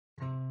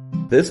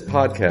This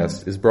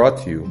podcast is brought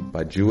to you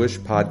by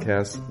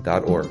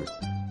JewishPodcasts.org.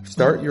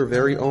 Start your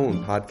very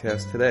own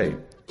podcast today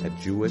at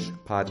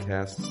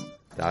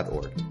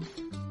JewishPodcasts.org.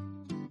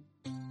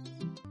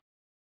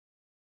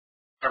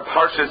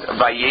 Parshas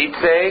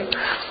Vayetze,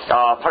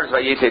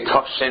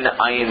 Tafshin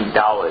Ayin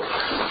Daled.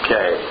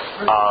 Okay,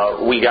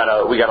 we got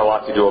a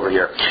lot to do over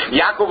here.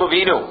 Yaakov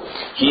Avinu,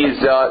 he's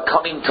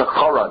coming to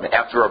Haran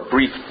after a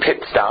brief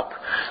pit stop,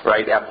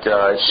 right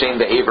after Shem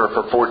the Aver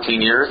for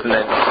 14 years, and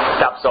then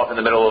stops off in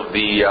the middle of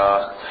the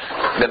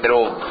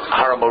middle of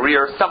Har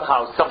Morir.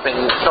 Somehow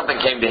something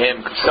came to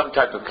him, some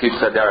type of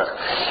kitzah derech,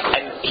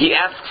 and he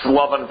asks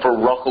Lavan for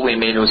Rachel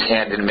Imenu's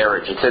hand in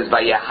marriage. It says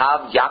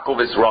Vayahav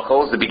Yaakov is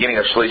Rachel, is the beginning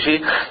of Shlishi.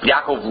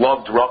 Yaakov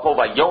loved Rachel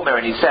by Yomer,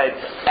 and he said,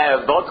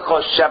 I'm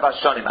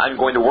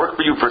going to work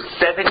for you for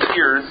 7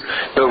 years.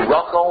 The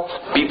Rachel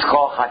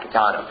Bitcha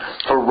Hakitana.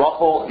 For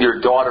Rachel, your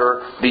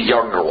daughter, the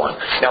younger one.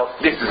 Now,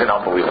 this is an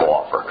unbelievable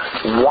offer.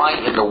 Why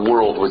in the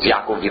world was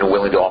Yaakov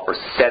willing to offer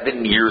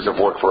 7 years of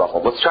work for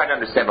Rachel? Let's try to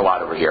understand a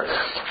lot over here.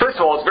 First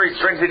of all, it's very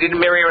strange that he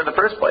didn't marry her in the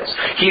first place.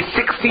 He's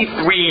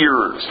 63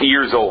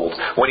 years old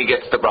when he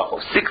gets to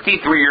Rachel.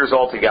 63 years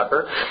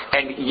altogether,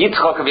 and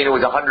Yitzchak Avinu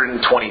was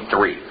 123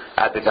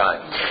 at the time.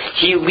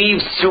 He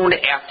leaves soon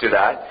after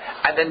that,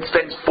 and then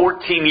spends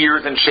 14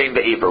 years in Shem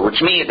the Aver,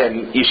 which means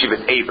then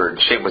Yeshivas Aver,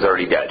 Shem was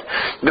already dead.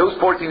 Those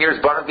 14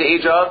 years brought him to the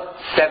age of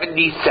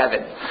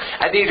 77.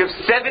 At the age of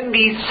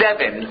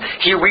 77,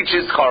 he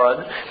reaches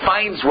Haran,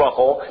 finds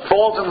Rachel,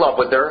 falls in love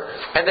with her,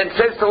 and then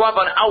says to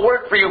Lavan, I'll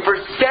work for you for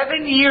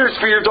 7 years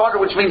for your daughter,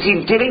 which means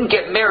he didn't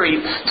get married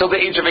till the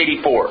age of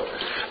 84.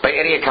 By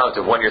any account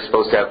of when you're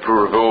supposed to have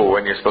Puravu,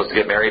 when you're supposed to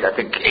get married, I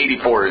think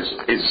 84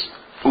 is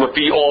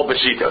Lafi all the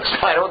shitas.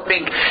 I don't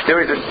think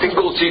there is a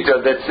single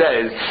shita that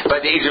says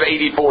by the age of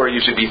 84 you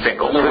should be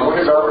single.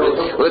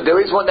 There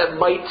is one that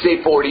might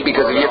say 40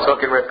 because of Yitzchak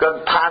and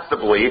Rivka,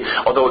 possibly,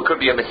 although it could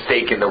be a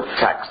mistake in the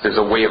text.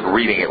 There's a way of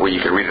reading it where you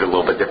could read it a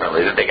little bit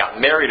differently. That they got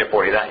married at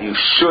 40, that you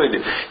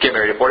should get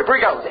married at 40. But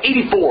regardless,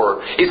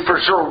 84 is for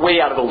sure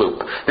way out of the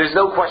loop. There's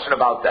no question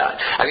about that.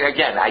 I mean,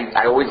 again,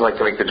 I always like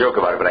to make the joke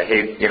about it, but I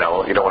hate, you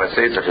don't want to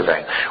say such a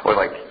thing. Or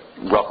like,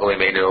 Rachel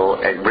Imenu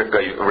and Rivka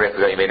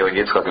Imenu and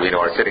Yitzchak Imenu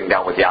are sitting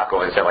down with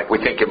Yaakov and saying, like, we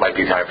think it might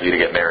be time for you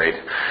to get married.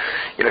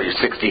 You're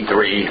 63,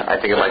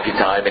 I think it might be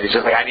time. And he's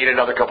just like, I need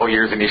another couple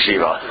years in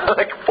yeshiva.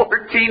 Like 14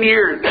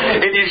 years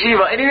in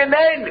yeshiva. And even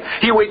then,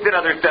 he waits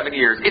another 7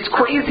 years. It's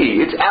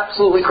crazy. It's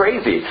absolutely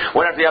crazy.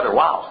 One after the other.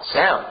 Wow,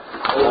 Sam.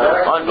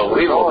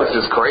 Unbelievable. This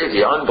is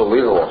crazy.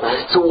 Unbelievable.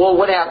 So,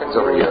 what happens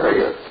over here?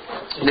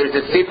 There's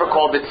a sefer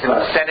called the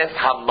Tzimtzenes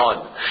Haman.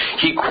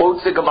 He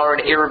quotes the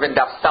Gemara in Eruvin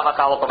Daf Samach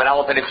Aleph and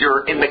Aleph, and if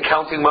you're in the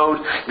counting mode,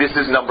 this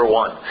is number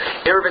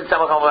 1. Eruvin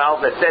Samach Aleph and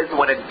Aleph that says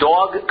when a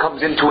dog comes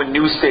into a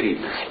new city,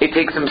 it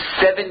takes him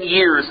 7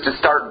 years to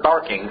start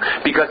barking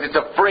because it's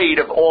afraid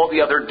of all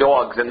the other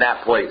dogs in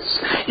that place.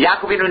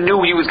 Yaakov knew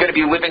he was going to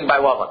be living by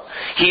Lavan.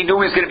 He knew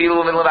he was going to be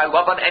living by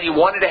Lavan, and he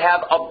wanted to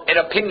have an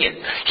opinion.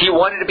 He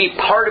wanted to be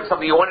part of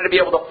something. He wanted to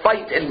be able to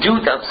fight and do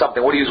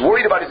something. What he was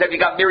worried about is that if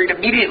he got married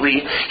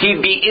immediately,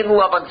 he'd be in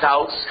Lavan's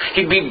house,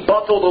 he'd be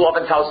buttled to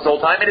Lavan's house the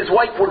whole time, and his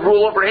wife would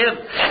rule over him.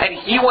 And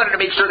he wanted to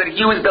make sure that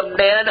he was the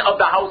man of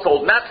the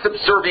household, not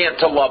subservient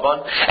to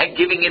Lavan and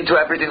giving into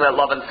everything that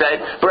Lavan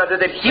said, but rather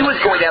that he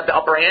was going to have the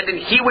upper hand and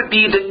he would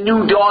be the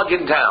new dog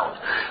in town.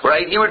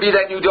 Right? He would be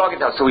that new dog in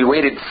town. So he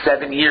waited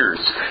 7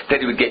 years that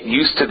he would get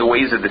used to the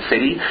ways of the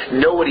city,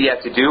 know what he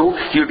had to do.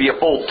 He would be a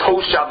full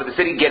Toshav of the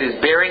city, get his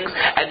bearings,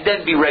 and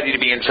then be ready to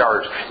be in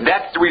charge.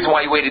 That's the reason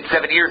why he waited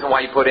 7 years and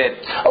why he put in.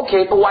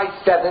 Okay, but why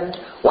 7?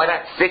 Why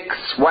not 6?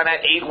 Why not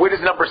 8? Where does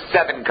number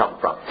 7 come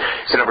from?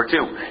 So number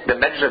 2, the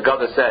Medrash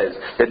Gada says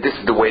that this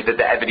is the way that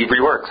the Eved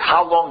Ivri works.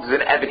 How long does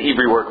an Eved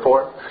Ivri work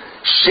for?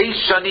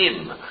 Sheish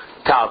Shanim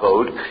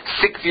Tavod.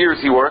 6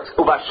 years he works.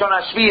 That's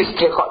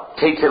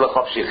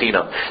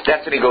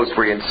when he goes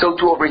free. And so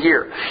too over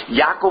here.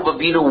 Yaakov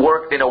Avinu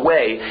worked in a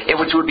way in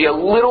which it would be a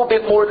little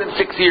bit more than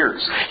 6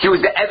 years. He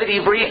was the Eved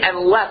Ivri and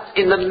left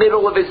in the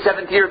middle of his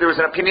 7th year. There was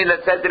an opinion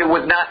that said that it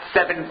was not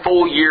 7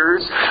 full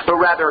years, but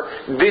rather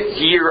this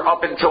year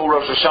up until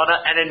Rosh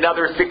Hashanah and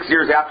another 6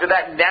 years after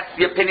that. And that's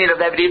the opinion of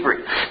Eved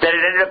Ivri. That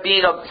it ended up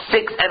being a 6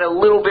 and a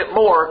little bit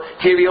more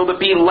to be able to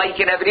be like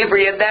an Eved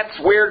Ivri. And that's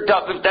where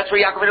Yaakov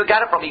Avinu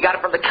got it from. He got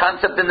it from the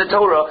concept in the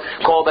Torah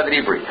called Eved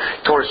Ivri.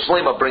 Torah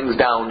Shlema brings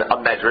down a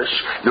medrash.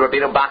 The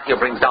Rabbeinu Bachya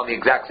brings down the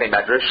exact same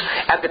medrash.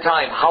 At the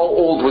time, how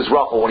old was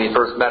Rachel when he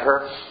first met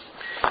her?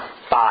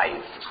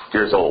 5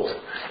 years old.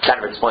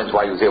 Kind of explains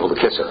why he was able to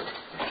kiss her.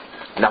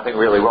 Nothing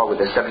really wrong with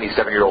a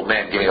 77-year-old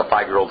man giving a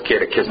 5-year-old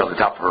kid a kiss on the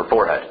top of her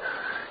forehead.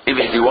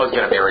 Even if he was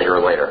going to marry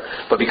her later.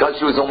 But because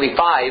she was only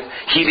 5,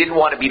 he didn't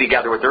want to be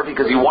together with her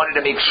because he wanted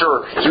to make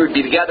sure he would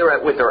be together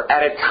with her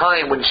at a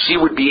time when she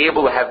would be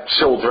able to have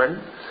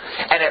children.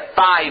 And at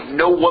 5,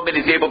 no woman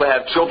is able to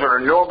have children, or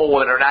normal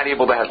women are not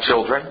able to have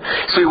children.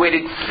 So he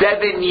waited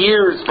 7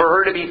 years for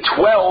her to be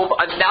 12,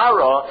 a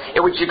Nara,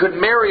 in which he could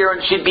marry her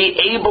and she'd be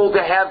able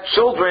to have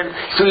children,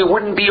 so he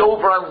wouldn't be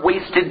over on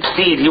wasted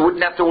seed. He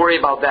wouldn't have to worry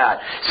about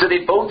that. So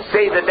they both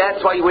say that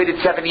that's why he waited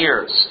 7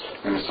 years.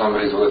 And if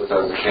somebody's with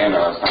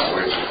Zakana, it's not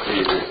way too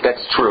easy.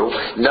 That's true.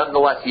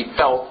 Nonetheless, he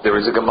felt there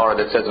is a Gemara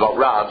that says about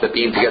Rav that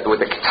being together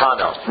with the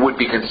Katana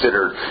would be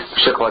considered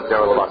Shiklat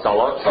Zera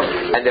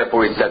L'Basala, and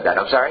therefore he said that.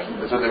 I'm sorry?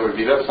 They said they would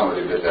beat up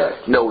somebody who did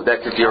that. No,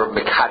 that's if you're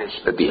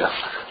Mekadesh Babia,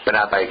 but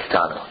not by a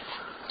Katana.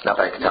 Not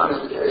by a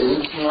Katana.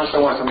 You know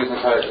someone, somebody's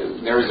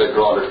marries a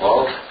girl under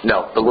 12?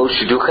 No, below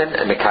Shidduchin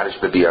and Mekadesh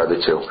Babia are the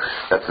two.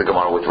 That's the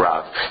Gemara with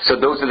Rav. So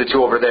those are the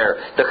two over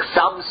there. The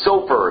Chasam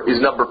Sofer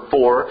is number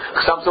 4.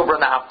 Chasam Sofer in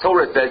the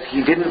Haftorah says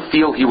he didn't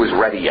feel he was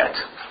ready yet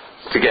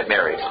to get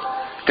married.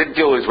 Didn't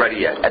feel he was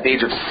ready yet. At the age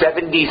of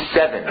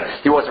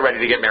 77, he wasn't ready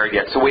to get married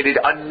yet. So waited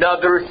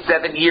another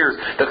 7 years.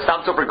 The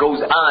Chasam Sofer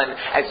goes on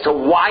as to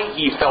why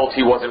he felt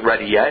he wasn't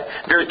ready yet.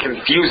 Very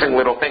confusing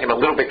little thing and a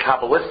little bit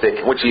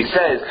Kabbalistic, in which he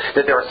says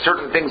that there are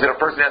certain things that a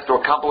person has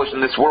to accomplish in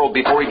this world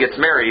before he gets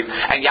married,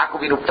 and Yaakov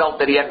Avinu felt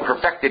that he hadn't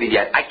perfected it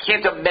yet. I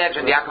can't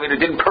imagine Yaakov Avinu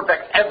didn't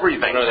perfect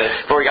everything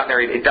before he got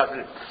married. It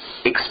doesn't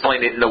explain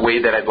it in the way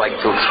that I'd like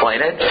to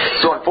explain it.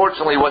 So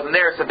unfortunately he wasn't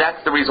there, so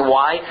that's the reason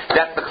why.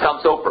 That's the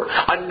Chasam Sofer.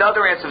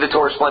 Another answer the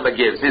Torah Shlema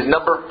gives is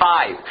number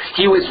 5.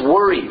 He was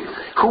worried.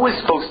 Who was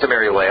supposed to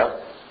marry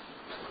Leah?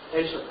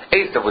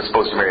 Esav was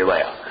supposed to marry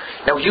Leah.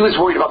 Now he was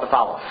worried about the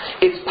following.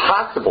 It's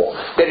possible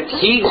that if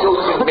he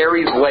goes and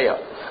marries Leah,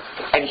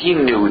 and he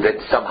knew that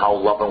somehow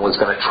Lavan was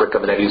going to trick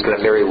him and that he was going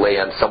to marry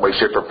Leah in some way,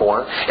 shape, or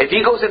form. If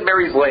he goes and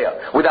marries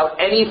Leah without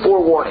any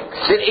forewarning,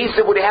 then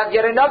Esav would have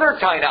yet another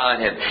taina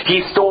on him.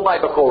 He stole my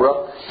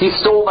Bechorah, he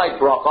stole my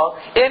bracha,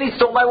 and he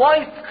stole my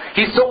wife.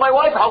 He stole my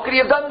wife. How could he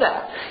have done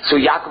that? So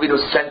Yaakov Avinu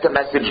sent a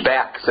message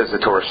back, says the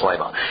Torah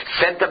Shlema.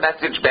 Sent a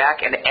message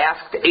back and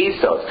asked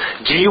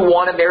Esav, do you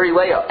want to marry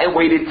Leah? And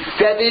waited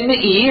 7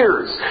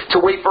 years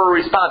to wait for a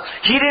response.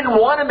 He didn't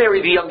want to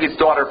marry the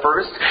youngest daughter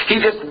first. He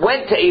just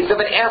went to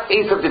Esav and asked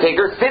Esav to take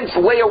her. Since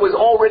Leah was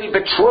already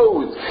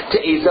betrothed to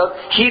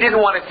Esav, he didn't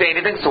want to say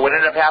anything. So what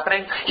ended up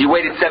happening? He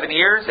waited 7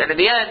 years, and in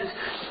the end,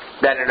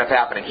 that ended up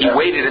happening. He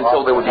waited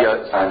until there would be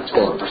a time to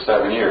work for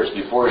 7 years.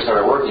 Before he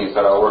started working, he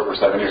said, I'll work for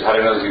 7 years. How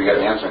did he know he was going to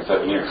get an answer in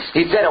 7 years?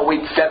 He said, I'll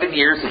wait 7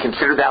 years. He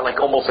considered that like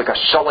almost like a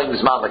shalom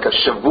zman, like a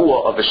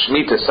shavua of a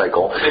Shemitah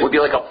cycle. It would be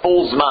like a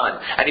full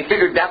zman. And he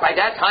figured that by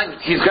that time,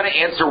 he's going to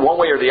answer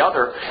one way or the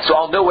other, so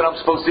I'll know what I'm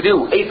supposed to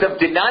do. Esav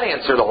did not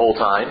answer the whole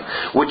time,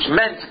 which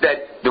meant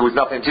that there was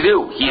nothing to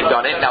do. He had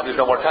done it, now there's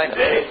no more time.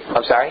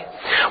 I'm sorry?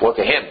 Well,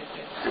 to him.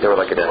 They were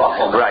like a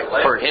right,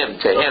 for him,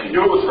 to him. He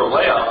knew it was for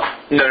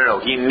Leah. No.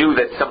 He knew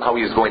that somehow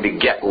he was going to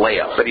get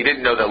Leah, but he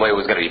didn't know that Leah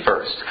was going to be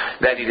first.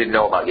 That he didn't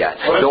know about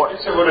yet. What if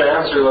he would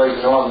have answered like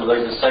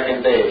the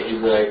second day?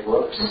 He'd be like,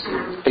 whoops.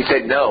 He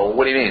said no.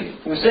 What do you mean?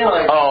 He was saying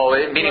like... Oh,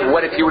 meaning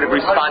what if he would have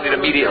responded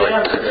immediately?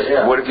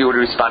 What if he would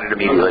have responded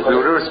immediately? If he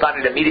would have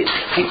responded immediately...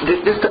 See,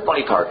 this is the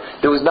funny part.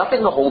 There was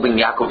nothing holding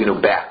Yaakov Avinu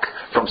back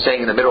from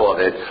saying in the middle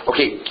of it,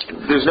 okay,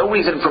 there's no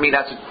reason for me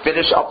not to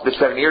finish up the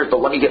 7 years,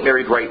 but let me get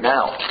married right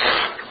now.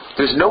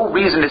 There's no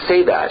reason to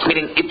say that.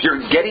 Meaning, if you're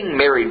getting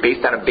married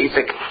based on a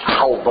basic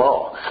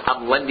halva,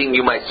 I'm lending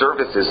you my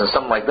services and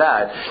something like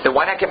that, then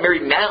why not get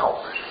married now?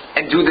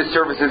 And do the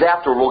services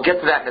after. We'll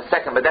get to that in a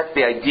second, but that's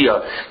the idea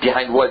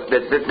behind what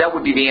that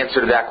would be the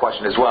answer to that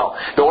question as well.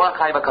 The Ohr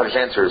HaChaim HaKadosh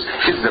answers,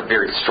 this is a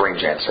very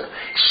strange answer.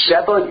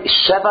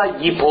 Sheva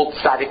yipol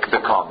tzadik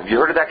v'kam. Have you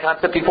heard of that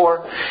concept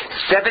before?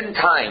 7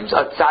 times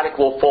a tzadik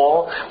will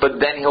fall, but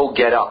then he'll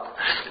get up.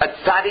 A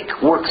tzadik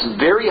works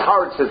very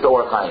hard, says the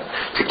Ohr HaChaim,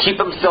 to keep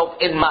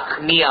himself in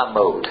machnia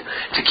mode,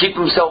 to keep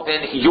himself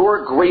in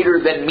you're greater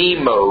than me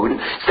mode,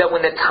 so that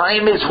when the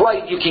time is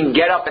right, you can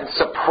get up and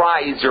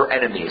surprise your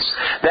enemies.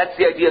 That's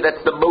the idea,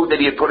 that's the mode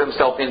that he had put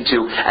himself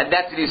into, and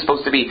that's what he's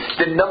supposed to be.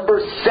 The number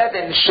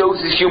 7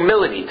 shows his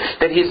humility,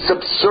 that his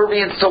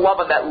subservience to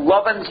Lavan, that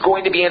Lavan's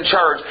going to be in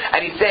charge,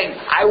 and he's saying,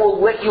 I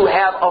will let you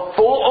have a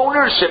full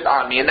ownership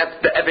on me, and that's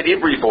the Eved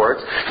Ivri for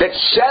it, that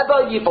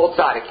Sheva Yipol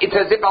Tzadik. It's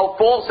as if I'll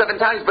fall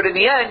 7 times, but in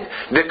the end,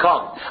 they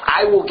come.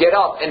 I will get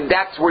up, and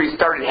that's where he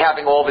started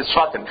having all of his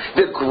shvatim.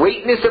 The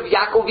greatness of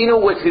Yaakov Avinu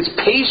was his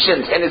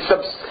patience and his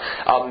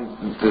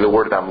the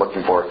word that I'm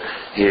looking for,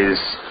 his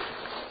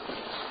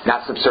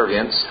not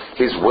subservience,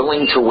 he's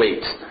willing to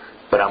wait.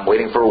 But I'm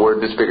waiting for a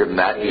word that's bigger than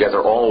that. You guys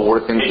are all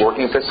working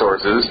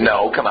thesauruses.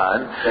 No, come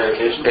on.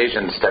 Dedication?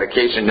 Patience,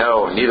 dedication,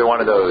 no, neither one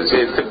of those.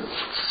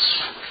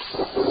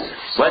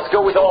 Let's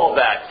go with all of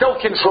that.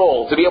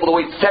 Self-control, to be able to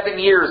wait 7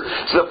 years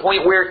to the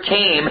point where it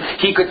came,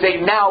 he could say,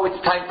 now it's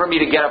time for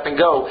me to get up and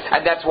go.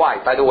 And that's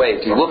why, by the way,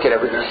 if you look at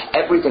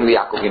everything the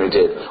Yaakov Avinu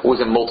did was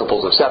in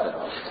multiples of 7.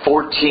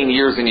 14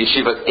 years in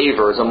Yeshiva's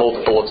Aver is a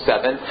multiple of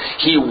 7.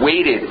 He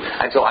waited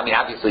until,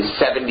 obviously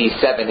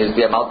 77 is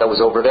the amount that was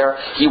over there.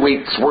 He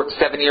worked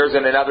 7 years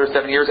and another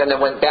 7 years and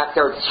then went back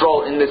to Eretz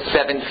Yisrael in the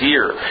 7th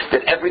year.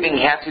 That everything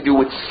had to do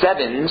with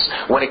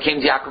 7s when it came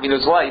to Yaakov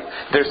Avinu's life.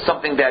 There's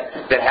something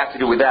that had to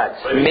do with that.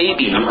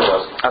 Maybe,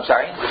 I'm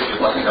sorry?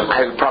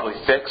 Probably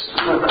 6.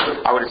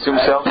 I would assume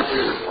so.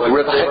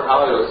 Favorite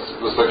holiday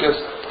was Sukkot?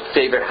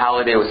 Favorite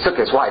holiday was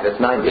Sukkot. Why? That's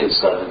 9 days.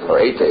 Or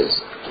 8 days.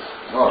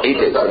 8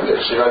 days.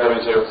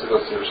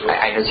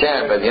 I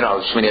understand, but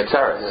Shmini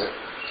Atzeres.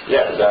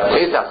 Yeah,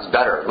 exactly. Pesach's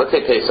better. Let's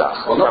say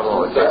Pesach. Well,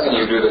 no,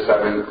 you do the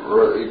 7,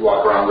 you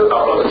walk around the...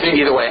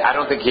 Either way, I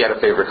don't think he had a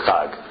favorite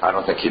Chag. I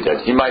don't think he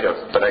did. He might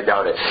have, but I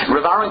doubt it.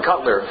 Rav Aaron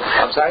Cutler,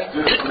 I'm sorry?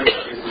 Due to the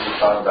cases we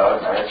thought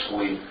about,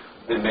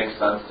 it makes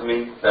sense to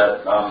me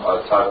that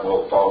a Chag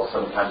will fall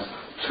sometimes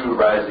 2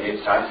 rise the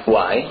 8th time.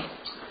 Why?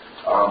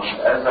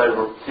 As I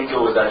think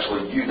it was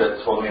actually you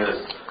that told me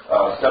this,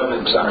 7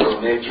 is the number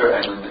of nature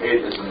and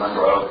 8 is the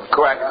number of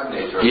correct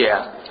nature.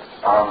 Yeah.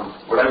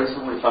 What I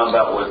recently found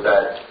out was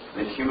that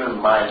the human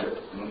mind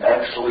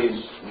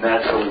actually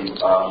naturally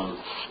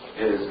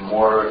is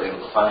more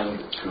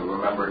inclined to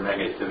remember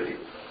negativity.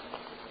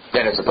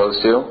 Then as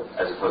opposed to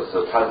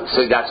positive.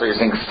 So that's what you're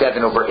saying,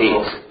 7 over 8.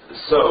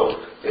 So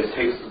it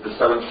takes the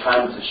 7th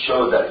time to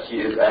show that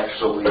he is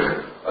actually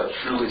a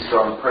truly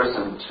strong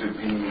person to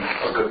be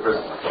a good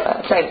person.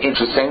 That's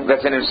interesting.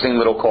 That's an interesting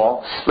little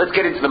call. Let's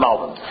get into the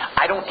Malbim.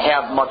 I don't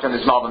have much on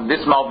this Malbim.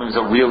 This Malbim is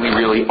a really,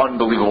 really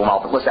unbelievable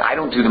Malbim. Listen, I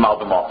don't do the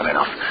Malbim often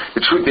enough.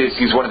 The truth is,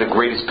 he's one of the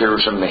greatest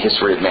Perushim in the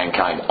history of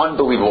mankind.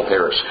 Unbelievable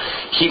Perush.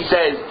 He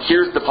says,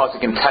 here's the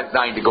pasuk in Tet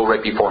Zayin to go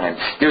right beforehand.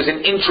 There's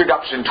an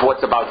introduction to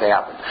what's about to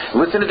happen.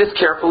 Listen to this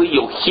carefully.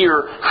 You'll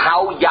hear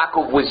how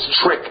Yaakov was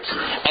tricked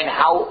and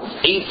how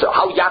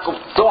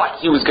Yaakov thought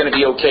he was going to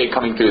be okay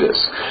coming through this.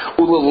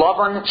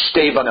 Lavan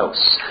shtei banos.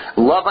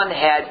 Lavan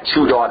had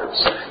 2 daughters.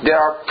 There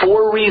are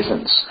 4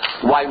 reasons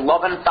why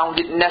Lavan found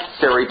it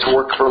necessary to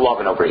work for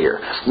Lavan over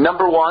here.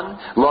 Number 1,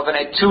 Lavan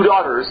had 2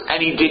 daughters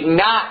and he did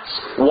not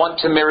want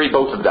to marry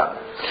both of them.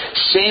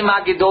 Shem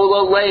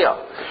HaGedola Leah,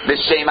 the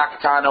Shem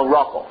HaKtana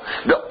Rachel.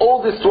 The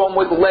oldest one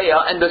was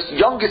Leah and the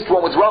youngest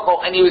one was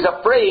Rachel, and he was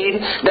afraid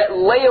that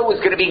Leah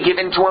was going to be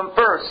given to him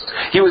first.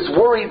 He was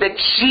worried that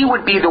she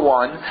would be the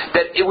one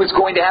that it was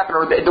going to happen,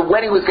 or the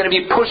wedding was going to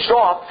be pushed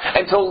off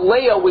until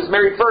Leah was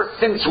married first.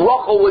 Since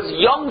Rachel was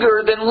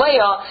younger than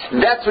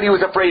Leah, that's what he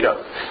was afraid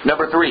of.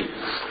 Number 3,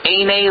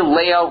 Eine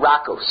Leah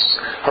Rakos.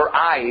 Her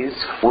eyes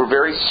were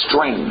very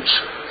strange,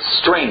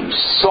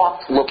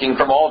 soft looking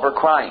from all of her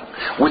crying,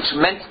 which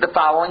meant the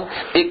following.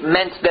 It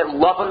meant that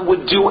Lavan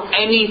would do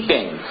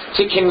anything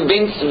to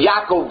convince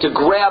Yaakov to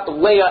grab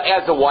Leah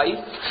as a wife,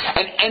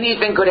 and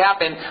anything could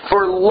happen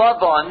for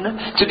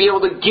Lavan to be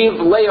able to give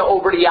Leah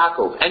over to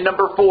Yaakov. And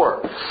number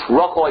 4,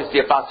 Rachel is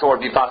the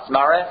Afasor Bifas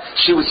Mare.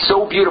 She was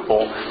so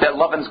beautiful that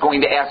Lavan's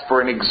going to ask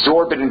for an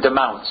exorbitant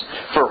amount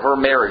for her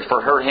marriage,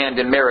 for her hand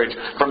in marriage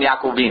from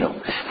Yaakov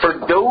Avinu. For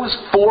those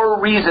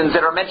 4 reasons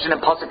that are mentioned in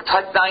Pasuk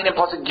Tet Zayin and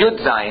Pasuk Yud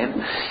Zayin,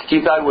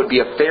 he thought it would be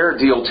a fair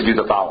deal to do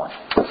the following.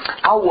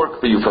 I'll work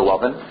for you for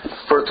Lavan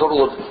for a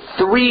total of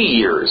 3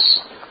 years.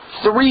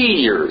 3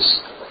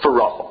 years for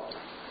Rachel.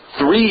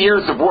 3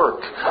 years of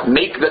work.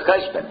 Make the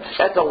cheshbon.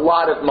 That's a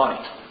lot of money,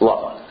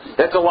 Lavan.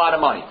 That's a lot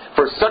of money.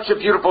 For such a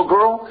beautiful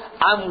girl,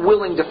 I'm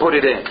willing to put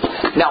it in.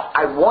 Now,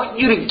 I want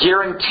you to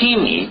guarantee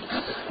me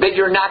that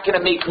you're not going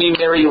to make me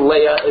marry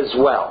Leah as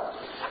well.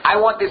 I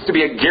want this to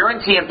be a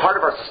guarantee and part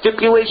of our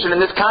stipulation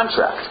in this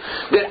contract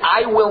that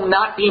I will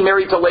not be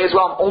married to Leah as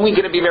well. I'm only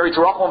going to be married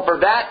to Rachel, and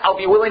for that I'll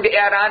be willing to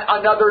add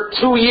on another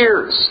 2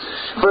 years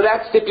for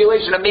that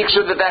stipulation to make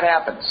sure that that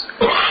happens.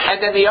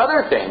 And then the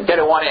other thing that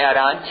I want to add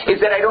on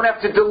is that I don't have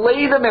to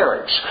delay the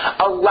marriage.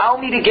 Allow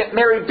me to get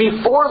married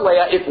before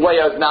Leah if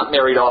Leah is not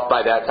married off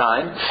by that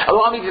time.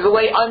 Allow me to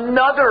delay a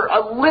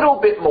little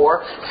bit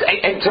more,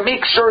 and to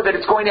make sure that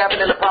it's going to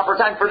happen in the proper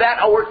time. For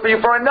that I'll work for you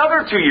for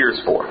another 2 years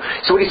for.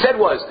 So what he said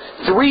was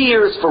 3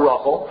 years for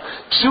Rachel,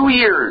 2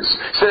 years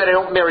so that I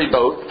don't marry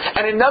both,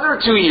 and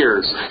another 2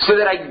 years so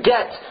that I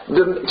get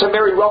to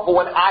marry Rachel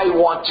when I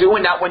want to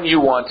and not when you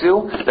want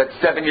to. That's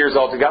 7 years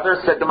altogether.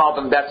 Said to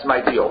Malbim, that's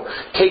my deal.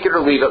 Take it or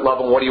leave it,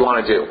 Lavan. What do you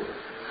want to do?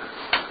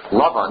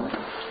 Lavan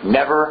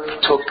never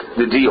took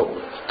the deal.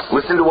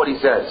 Listen to what he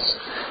says.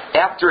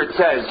 After it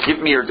says, give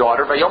me your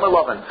daughter, Vayomer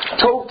Lavan,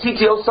 Tov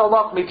titio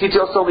salach mi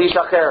titio solish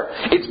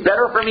acher. It's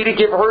better for me to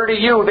give her to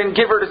you than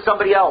give her to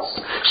somebody else.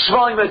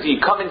 Shvaim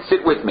azi, come and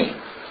sit with me.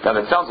 Now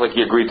that sounds like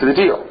he agreed to the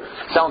deal.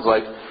 Sounds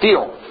like,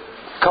 deal.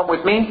 Come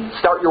with me,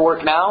 start your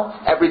work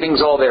now,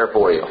 everything's all there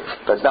for you.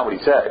 That's not what he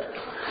said.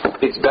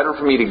 It's better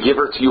for me to give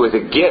her to you as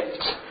a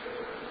gift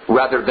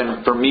rather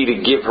than for me to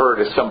give her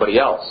to somebody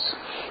else.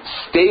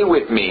 Stay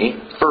with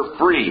me for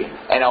free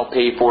and I'll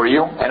pay for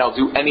you and I'll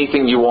do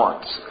anything you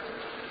want.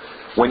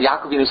 When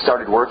Yaakov Avinu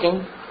started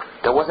working,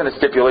 there wasn't a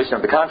stipulation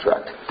of the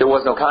contract. There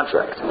was no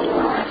contract.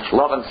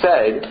 Lavan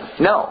said,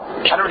 no,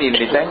 I don't need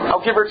anything.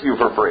 I'll give her to you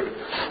for free.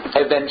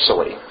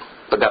 Eventually.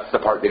 But that's the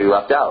part that he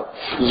left out.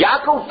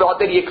 Yaakov thought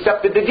that he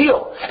accepted the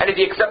deal. And if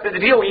he accepted the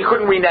deal, he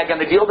couldn't renege on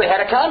the deal. They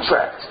had a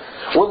contract.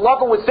 What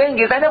Lavan was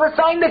saying is, I never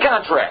signed the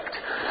contract.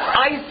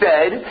 I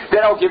said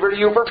that I'll give her to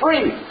you for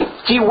free.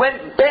 He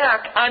went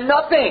back on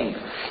nothing.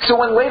 So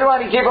when later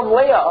on he gave him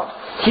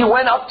Leah, he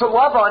went up to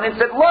Lavan and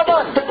said,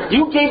 Lavan,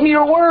 you gave me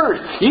your word.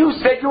 You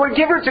said you would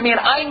give her to me, and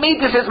I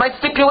made this as my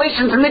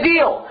stipulations in the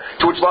deal.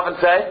 To which Lavan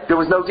said, there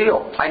was no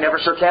deal. I never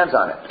shook hands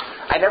on it.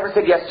 I never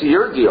said yes to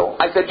your deal.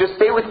 I said, just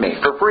stay with me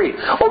for free.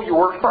 Oh, you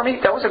worked for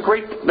me? That was a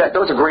great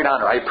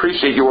honor. I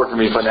appreciate you working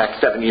for me for the next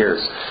 7 years.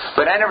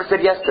 But I never said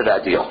yes to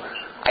that deal.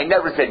 I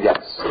never said yes.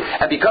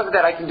 And because of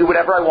that, I can do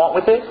whatever I want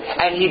with it.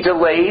 And he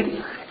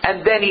delayed,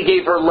 and then he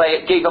gave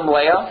him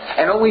Leah,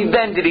 and only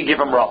then did he give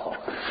him Rachel.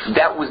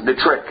 That was the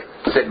trick,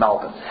 said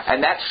Malvin.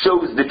 And that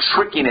shows the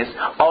trickiness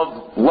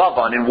of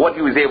Lavan and what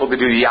he was able to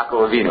do to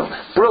Yaakov Avinu.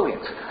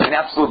 Brilliant. An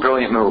absolute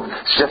brilliant move.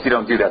 It's just you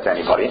don't do that to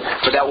anybody.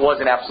 But that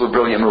was an absolute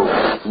brilliant move.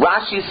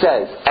 Rashi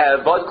says,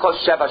 and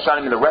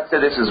the rest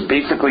of this is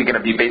basically going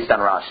to be based on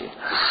Rashi.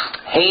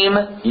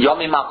 Haim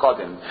Yomim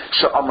Achadim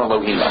Sha'amr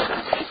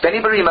Lohima. If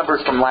anybody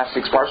remembers from last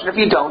week's portion, if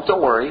you don't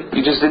worry.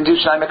 You just didn't do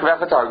Shnai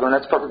Mekavach Targum, and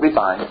that's perfectly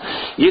fine.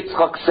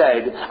 Yitzchak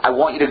said, I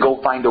want you to go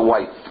find a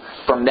wife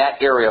from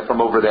that area, from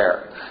over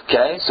there.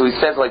 Okay? So he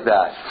says like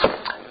that.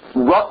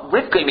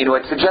 Rivka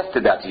had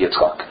suggested that to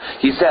Yitzchak.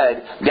 He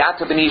said,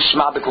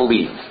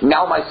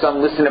 now my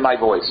son, listen to my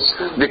voice.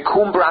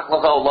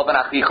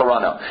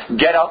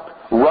 Get up,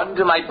 run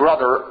to my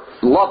brother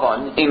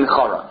Lavan in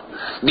Charan.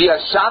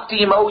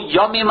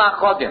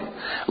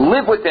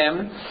 Live with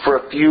him for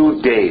a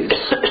few days.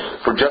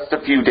 For just a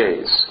few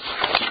days.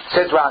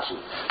 Says Rashi,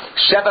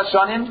 Sheva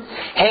Shanim,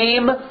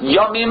 Haim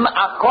Yomim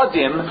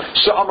Achodim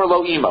She'amar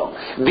Lo Imo.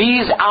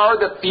 These are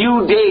the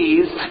few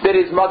days that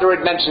his mother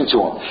had mentioned to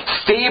him.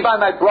 Stay by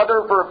my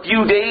brother for a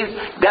few days.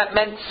 That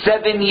meant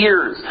 7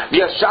 years.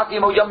 V'yashavti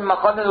Imo Yomim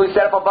Achodim, we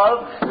said up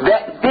above,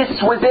 that this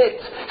was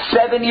it.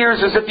 7 years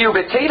is a few.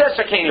 V'teida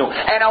Shekenu,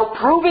 and I'll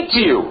prove it to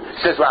you.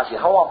 Says Rashi.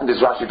 How often does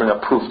Rashi bring a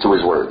proof to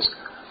his words?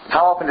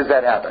 How often does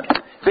that happen?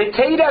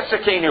 V'teida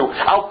Shekenu,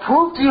 I'll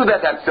prove to you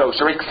that that's so.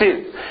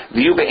 Shariksiv.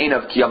 V'yu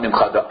be'enav ki yomim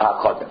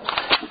achodim.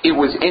 It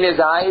was in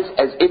his eyes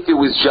as if it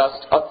was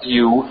just a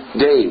few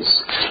days.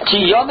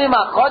 Ki yomim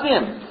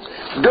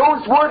achodim.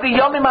 Those were the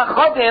yomim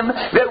achodim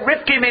that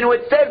Rivka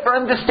had said for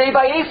him to stay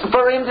by Esau,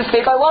 for him to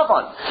stay by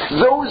Lavan.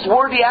 Those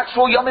were the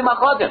actual yomim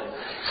achodim.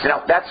 So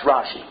now that's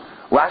Rashi.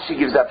 Rashi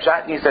gives up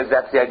shot and he says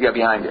that's the idea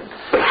behind it.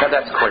 Now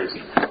that's crazy.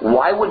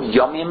 Why would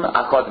Yomim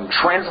Achodim,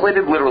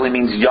 translated literally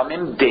means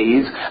Yomim,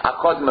 days,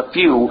 Achodim, a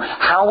few,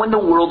 how in the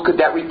world could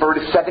that refer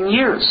to 7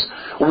 years?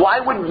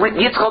 Why would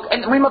Yitzchak,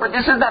 and remember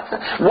this is not,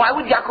 why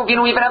would Yaakov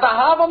even have a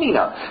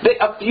Havamina that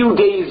a few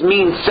days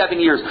means 7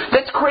 years?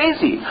 That's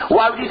crazy.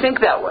 Why would you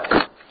think that way?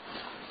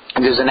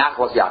 And there's an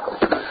Achlas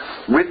Yaakov.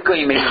 Rivka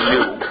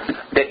knew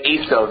that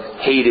Esau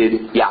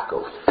hated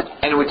Yaakov.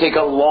 And it would take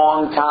a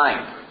long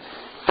time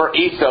for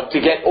Esau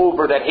to get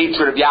over that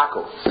hatred of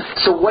Yaakov.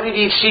 So what did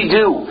she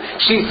do?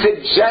 She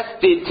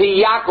suggested to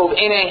Yaakov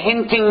in a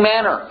hinting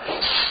manner,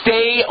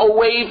 stay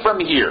away from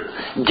here.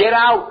 Get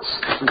out.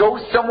 Go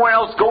somewhere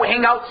else. Go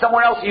hang out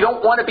somewhere else. You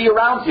don't want to be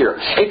around here.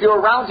 If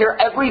you're around here,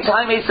 every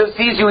time Esau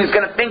sees you, he's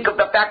going to think of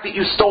the fact that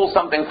you stole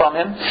something from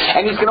him,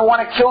 and he's going to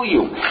want to kill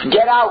you.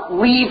 Get out.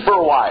 Leave for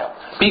a while.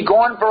 Be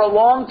gone for a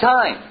long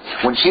time.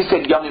 When she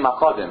said Yomim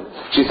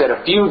Achodim, she said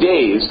a few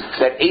days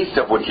that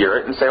Esau would hear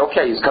it and say,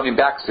 okay, he's coming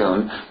back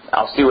soon.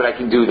 I'll see what I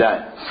can do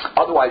then.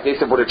 Otherwise,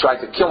 Esau would have tried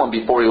to kill him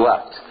before he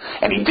left.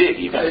 And he did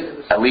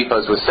even.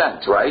 Eliphaz was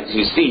sent, right?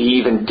 You see, he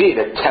even did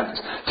attempt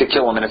to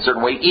kill him in a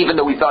certain way, even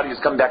though he thought he was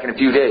coming back in a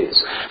few days.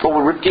 But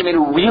what Rivka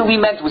really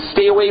meant was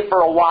stay away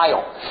for a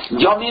while.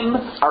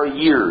 Yomim are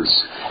years.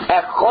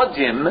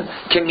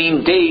 Echodim can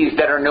mean days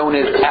that are known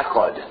as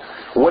Echad.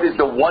 What is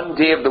the one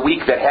day of the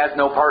week that has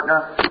no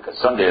partner? Because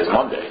Sunday is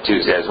Monday,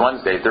 Tuesday is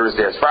Wednesday,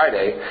 Thursday is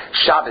Friday,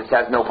 Shabbos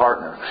has no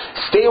partner.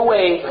 Stay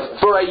away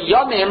for a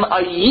yomim,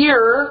 a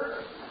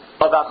year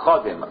of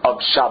achadim, of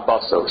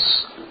Shabbosos.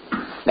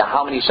 Now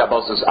how many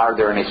Shabbosos are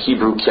there in a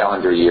Hebrew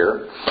calendar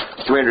year?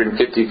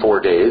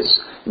 354 days.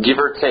 Give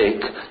or take,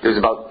 there's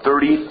about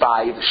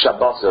 35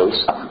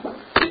 Shabbosos,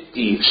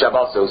 50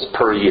 Shabbosos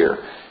per year.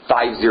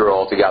 50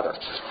 altogether.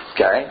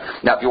 Okay?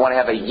 Now if you want to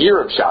have a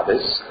year of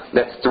Shabbos,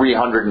 that's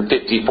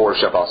 354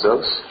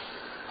 Shabbosos.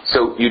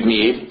 So you'd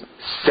need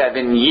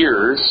 7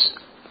 years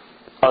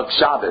of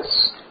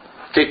Shabbos.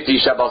 50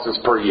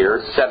 Shabbosos per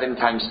year. 7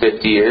 times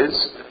 50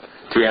 is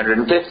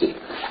 350.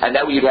 And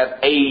that way you'd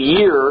have a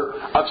year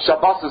of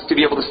Shabbosos to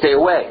be able to stay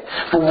away.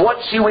 But what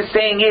she was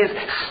saying is,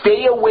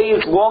 stay away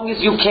as long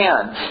as you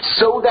can,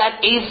 so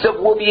that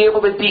Esau will be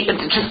able to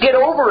just get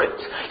over it.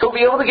 He'll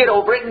be able to get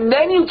over it, and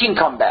then you can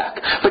come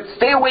back. But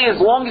stay away as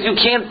long as you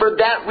can for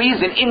that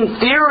reason. In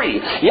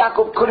theory,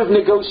 Yaakov could have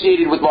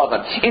negotiated with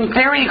Lavan. In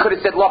theory, he could have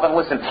said, Lavan,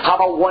 listen, how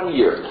about 1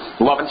 year?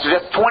 Lavan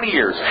suggests 20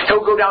 years.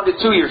 He'll go down to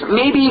 2 years.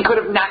 Maybe he could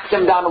have knocked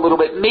him down a little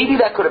bit. Maybe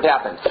that could have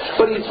happened.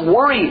 But he's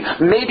worried.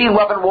 Maybe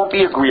Lavan won't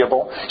be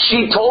agreeable.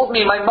 She told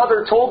me, my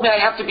mother told me I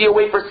have to be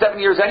away for 7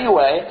 years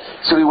anyway.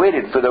 So he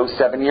waited for those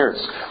 7 years.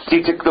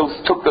 He took those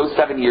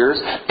 7 years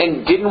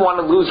and didn't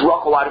want to lose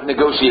Rachel out of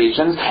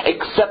negotiations,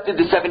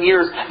 accepted the 7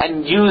 years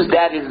and used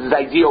that as his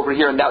idea over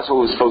here, and that's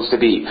what it was supposed to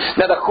be.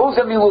 Now the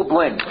Chosam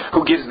Lublin,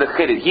 who gives the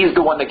Chiddush, he's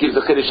the one that gives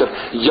the Chiddush of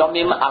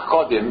Yomim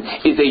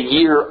Achodim, is a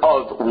year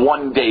of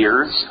 1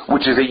 dayers,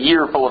 which is a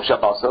year full of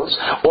Shabbosos.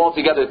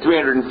 Altogether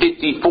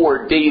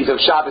 354 days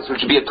of Shabbos,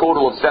 which would be a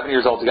total of 7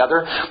 years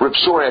altogether. Reb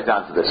Shor adds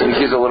on to this, and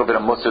he gives a little bit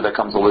of mussar that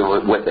comes a little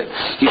bit with it.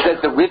 He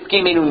says the Rivka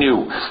Imenu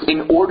knew,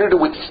 in order to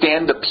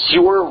withstand the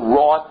pure,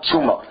 raw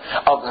tumah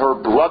of her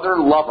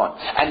brother Lavan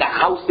and the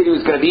house that he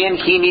was going to be in,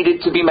 he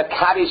needed to be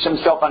Makadesh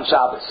himself on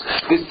Shabbos.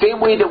 The same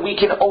way that we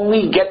can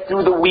only get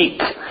through the week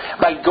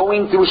by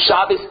going through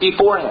Shabbos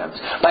beforehand,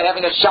 by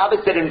having a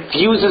Shabbos that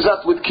infuses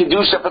us with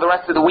Kedusha for the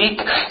rest of the week,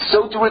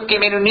 so too Rivka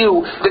Imenu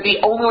knew that the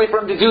only way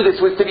for him to do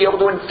this was to be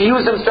able to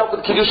infuse himself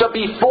with Kedusha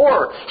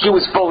before he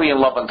was fully in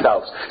Lavan's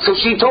house. So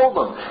she told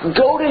him,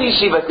 go to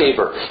Yeshiva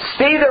Tabor,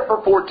 stay there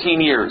for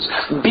 14 years,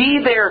 be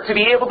there to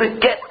be able to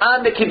get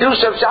on the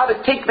Kedusha of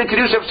Shabbos, take the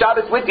Kedusha of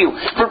Shabbos with you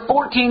for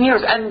 14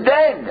 years, and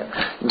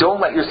then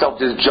don't let yourself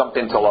just jump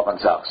into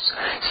Lavan's house.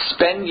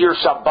 Spend your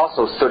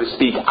Shabbosos, so to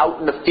speak, out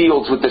in the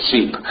fields with the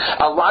sheep.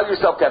 Allow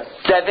yourself to have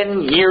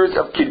 7 years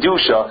of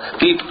Kedusha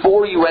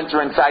before you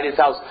enter inside his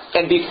house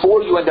and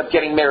before you end up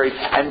getting married,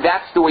 and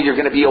that's the way you're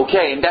going to be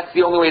okay, and that's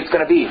the only way it's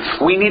going to be.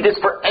 We need this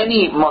for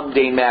any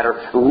mundane matter,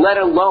 let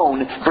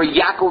alone for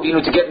Yaakov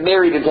Avinu to get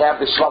married and to have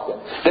the Shvatim.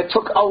 That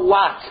took a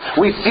lot.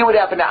 We see what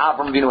happened to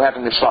Avram Avinu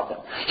having the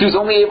Shvatim. He was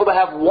only able to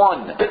have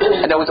one,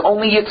 and that was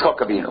only Yitzchak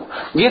Avinu.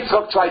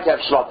 Yitzchak tried to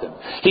have Shvatim.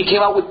 He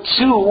came out with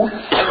 2,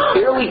 and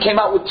barely came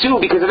out with 2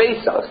 because of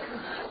Esav.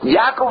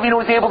 Yaakov Avinu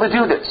was able to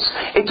do this.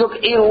 It took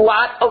a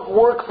lot of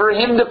work for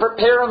him to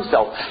prepare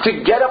himself,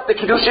 to get up the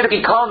Kedusha, to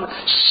become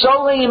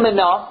shalem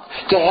enough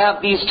to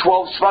have these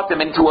 12 Shvatim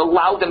and to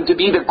allow them to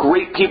be the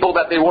great people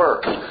that they were.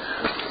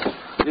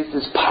 This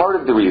is part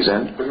of the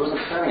reason. But he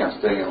wasn't planning on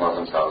staying in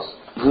Lavan's house.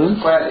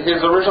 His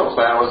original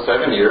plan was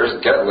 7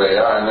 years, get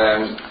Leah, and then...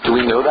 Do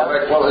we know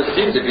that? Well, it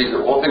seems to be,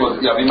 the whole thing was,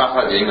 be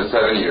Machadim, the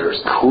 7 years.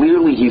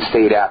 Clearly he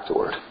stayed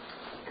afterward.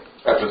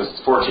 After the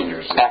 14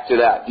 years. After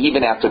that,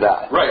 even after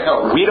that. Right,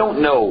 no. We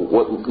don't know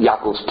what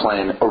Yaakov's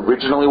plan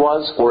originally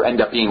was or end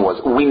up being was.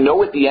 We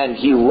know at the end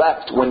he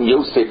left when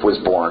Yosef was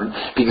born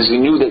because he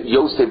knew that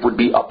Yosef would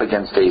be up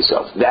against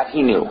Esav. That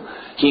he knew.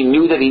 He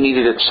knew that he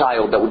needed a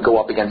child that would go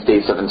up against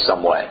Esav in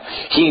some way.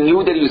 He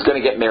knew that he was going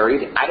to get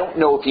married. I don't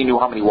know if he knew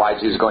how many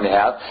wives he was going to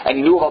have, and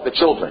he knew about the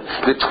children.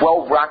 The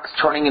 12 rocks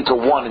turning into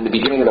one in the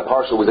beginning of the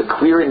parsha was a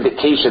clear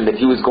indication that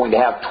he was going to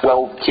have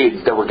 12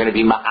 kids that were going to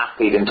be ma'aked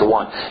into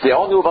one. They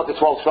all knew about the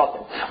 12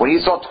 shvatim. When he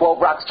saw 12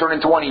 rocks turn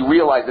into one, he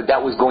realized that that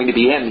was going to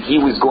be him.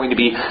 He was going to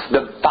be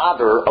the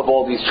father of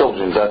all these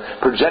children, the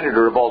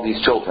progenitor of all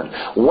these children.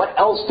 What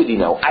else did he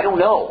know? I don't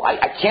know.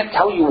 I can't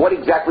tell you what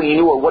exactly he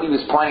knew or what he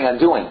was planning on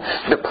doing.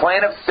 The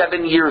plan of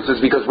 7 years was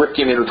because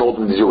Rivka Imenu told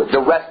him to do it. The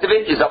rest of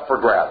it is up for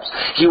grabs.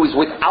 He was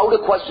without a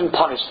question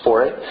punished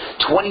for it.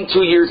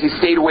 22 years he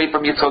stayed away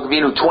from Yitzchak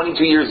Avinu.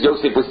 22 years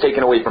Yosef was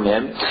taken away from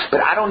him.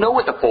 But I don't know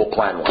what the full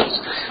plan was.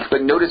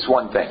 But notice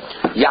one thing.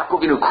 Yaakov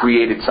Avinu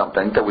created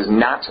something that was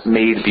not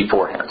made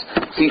beforehand.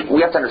 See,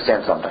 we have to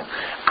understand something.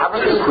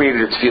 Abraham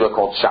created a tefillah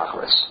called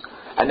Shacharis.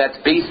 And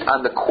that's based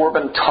on the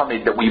Korban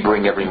Tamid that we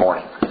bring every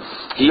morning.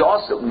 He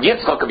also,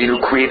 Yitzchak Avinu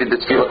created the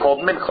tefillah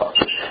called Mincha,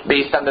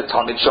 based on the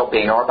Tamid Shel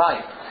Bein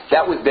Arbayim.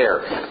 That was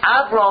there.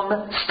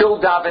 Avram still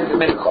davened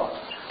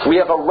Mincha. We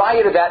have a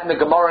riot of that in the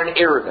Gemara in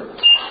Eruvin.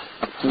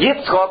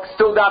 Yitzchak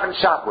still davened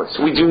Shacharis.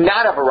 We do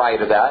not have a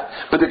riot of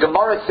that, but the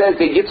Gemara says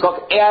that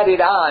Yitzchak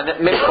added on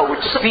Mincha,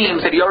 which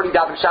seems that he already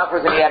davened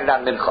Shacharis and he added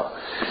on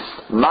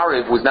Mincha.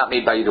 Mariv was not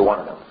made by either one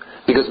of them,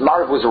 because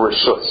Mariv was a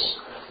Rishus.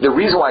 The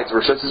reason why it's a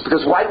Rishus is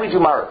because why do we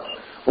do Mariv?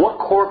 What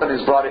Korban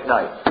is brought at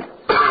night?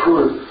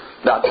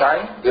 I'm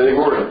sorry?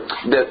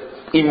 The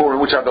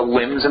imurim, which are the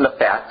limbs and the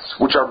fats,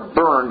 which are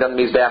burned on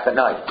the mizbeach at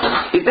night.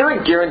 Is there a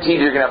guarantee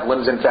that you're going to have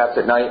limbs and fats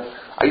at night?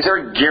 Is there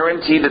a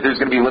guarantee that there's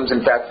going to be limbs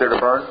and fats there to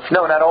burn?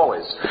 No, not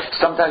always.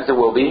 Sometimes there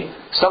will be.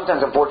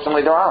 Sometimes,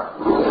 unfortunately, there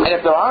aren't. And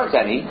if there aren't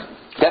any,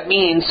 that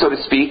means, so to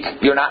speak,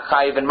 you're not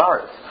chayiv and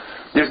mariv.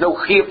 There's no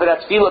chiyuv for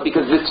that tefillah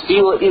because this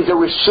tefillah is a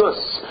rishus.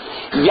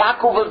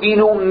 Yaakov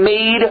Avinu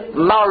made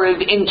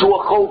Mariv into a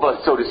chova,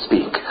 so to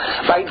speak,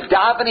 by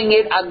davening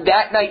it on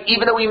that night,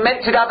 even though he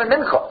meant to daven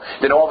Mincha.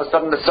 Then all of a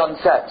sudden the sun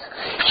sets.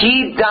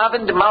 He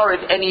davened Mariv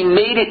and he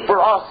made it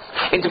for us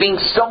into being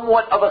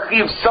somewhat of a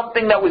chiyuv,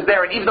 something that was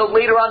there. And even though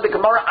later on the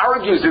Gemara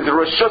argues is it a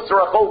rishus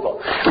or a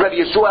chova,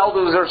 Rabbi Yeshua held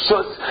it was a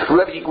rishus,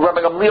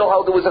 Rabbi Gamliel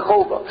held it was a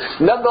chova.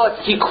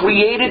 Nonetheless, he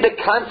created the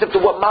concept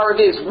of what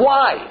Mariv is.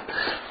 Why?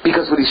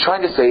 Because what he's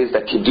trying to say is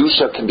that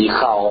Kedusha can be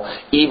chal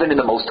even in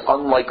the most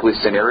unlikely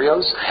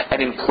scenarios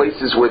and in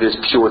places where there's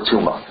pure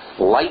tumah,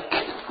 like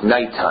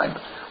nighttime,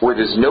 where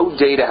there's no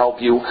day to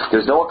help you,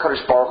 there's no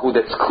HaKadosh Baruch Hu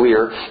that's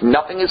clear,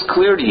 nothing is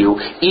clear to you.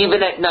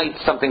 Even at night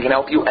something can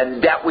help you,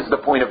 and that was the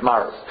point of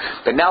Mariv.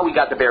 But now we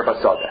got the Be'er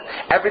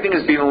Basada. Everything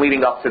has been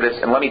leading up to this,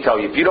 and let me tell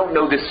you, if you don't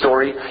know this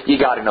story, you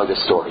got to know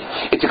this story.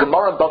 It's a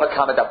Gemara Bava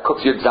Kama Daf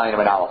Kuf Yud Zayin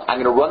and Aleph.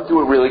 I'm going to run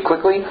through it really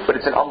quickly, but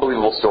it's an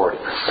unbelievable story.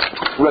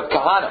 Rav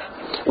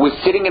Kahana was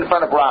sitting in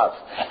front of Rav,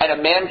 and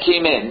a man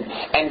came in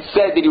and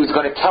said that he was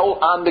going to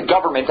tell on the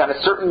government, on a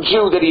certain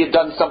Jew, that he had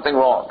done something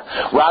wrong.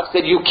 Rav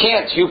said, you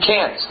can't.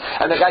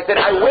 And the guy said,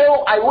 I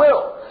will.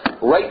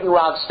 Right in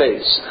Rav's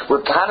face.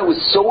 Rav Kahana was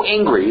so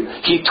angry,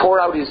 he tore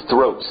out his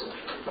throat.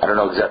 I don't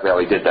know exactly how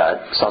he did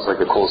that. Sounds like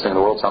the coolest thing in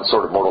the world. Sounds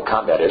sort of Mortal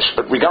Kombat-ish.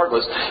 But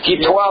regardless, he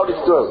tore out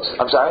his throat.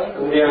 I'm sorry?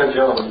 Indiana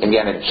Jones.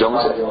 Indiana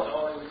Jones.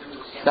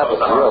 Not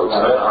the throat.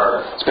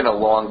 It's been a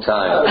long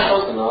time.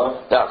 Close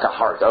enough. Oh,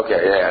 heart.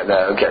 Okay, yeah,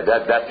 no, okay.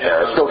 That's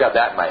fair. I still got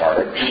that in my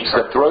head. It's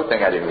the throat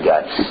thing I didn't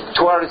get.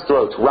 Tore out his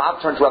throat. Rav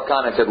turned to Rav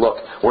Kahana and said,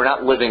 "Look, we're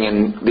not living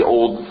in the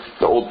old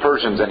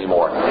Persians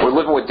anymore. We're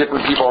living with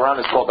different people around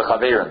us called the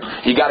Chaverim.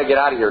 You got to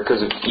get out of here because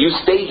if you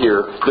stay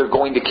here, they're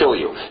going to kill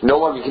you. No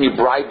longer can you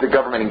bribe the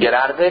government and get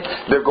out of it.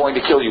 They're going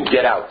to kill you.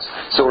 Get out."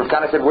 So Rav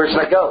Kahana said, "Where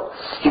should I go?"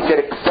 He said,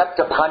 "Accept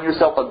upon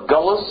yourself a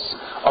gullus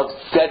of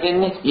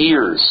 7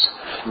 years.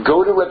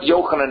 Go to Rabbi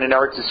Yochanan in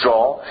Eretz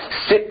Yisrael,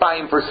 sit by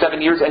him for 7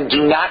 years, and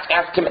do not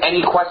ask him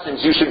any questions.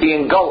 You should be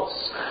in gullus.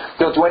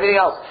 Don't do anything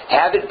else.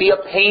 Have it be a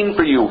pain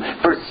for you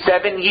for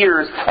 7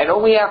 years, and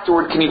only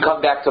afterward can you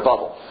come back to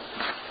Babel."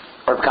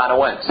 Rav Kahana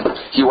went.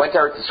 He went to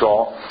Eretz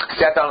Yisrael,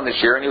 sat down on the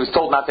shir, and he was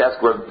told not to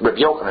ask Rabbi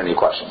Yochanan any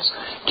questions.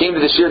 Came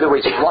to the shir that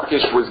Reish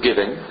Lakish was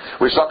giving.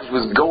 Reish Lakish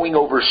was going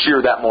over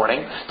shir that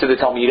morning to the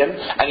Talmidim,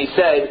 and he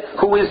said,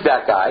 "Who is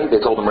that guy?" They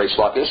told him Reish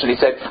Lakish, and he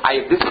said, "I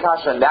have this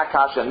kasha and that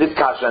kasha and this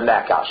kasha and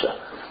that kasha."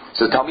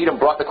 So the Talmidim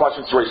brought the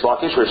questions to Reish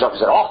Lakish. Reish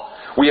Lakish said, "Oh,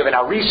 we have an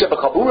Ari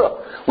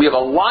Shebachabura. We have a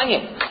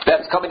lion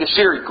that's coming to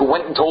shir." He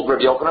went and told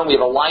Rabbi Yochanan, "We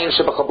have a lion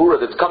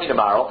Shebachabura that's coming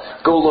tomorrow.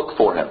 Go look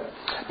for him."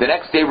 The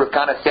next day, Rav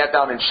Kahana sat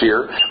down in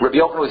shir. Rabbi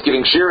Yochanan was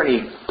giving shir, and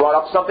he brought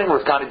up something.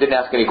 Rav Kahana didn't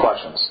ask any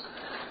questions.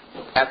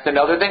 Asked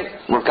another thing.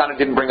 Rav Kahana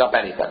didn't bring up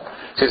anything.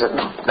 So he said,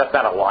 "That's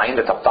not a lion.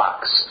 That's a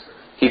fox.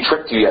 He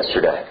tricked you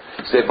yesterday."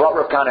 So they brought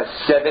Rav Kahana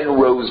 7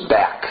 rows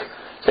back.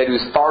 Said he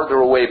was farther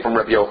away from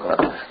Rabbi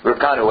Yochanan. Rav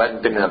Kahana, who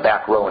hadn't been in the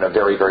back row in a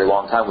very, very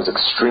long time, was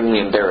extremely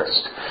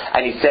embarrassed.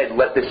 And he said,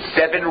 "Let the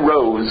 7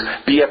 rows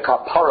be a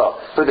kapara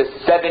for the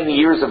 7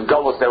 years of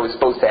gullus that I was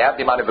supposed to have,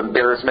 the amount of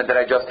embarrassment that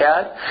I just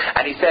had."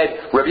 And he said,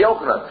 "Rabbi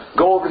Yochanan,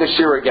 go over the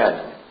shir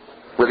again."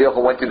 Rabbi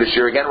Yochanan went through the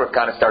shir again. Rav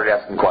Kahana started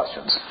asking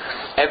questions.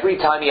 Every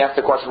time he asked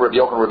a question, Rabbi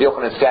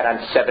Yochanan sat on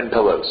 7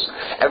 pillows.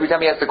 Every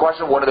time he asked a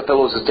question, one of the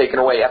pillows was taken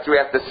away. After he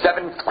asked the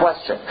 7th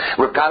question,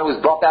 Rav Kahana was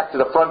brought back to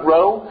the front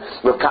row.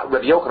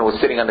 Rabbi Yochanan was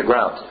sitting on the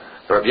ground.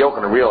 Rabbi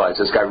Yochanan realized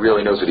this guy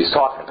really knows what he's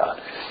talking about.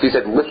 He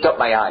said, "Lift up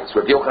my eyes."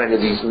 Rabbi Yochanan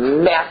had these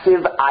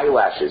massive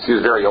eyelashes. He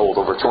was very old,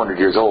 over 200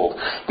 years old.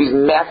 These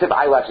massive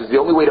eyelashes. The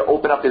only way to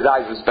open up his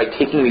eyes was by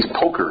taking these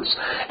pokers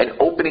and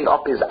opening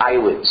up his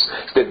eyelids.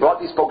 So they brought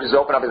these pokers to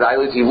open up his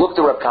eyelids. He looked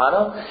at Rav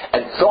Kahana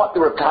and thought that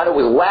Rav Kahana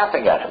was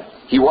laughing at him.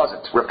 He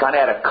wasn't. Rav Kahana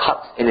had a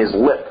cut in his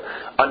lip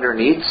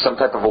underneath, some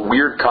type of a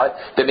weird cut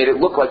that made it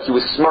look like he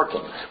was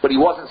smirking. But he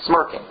wasn't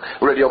smirking.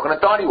 Rabbi Yochanan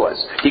thought he was.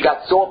 He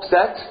got so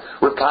upset,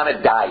 Rav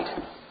Kahana died.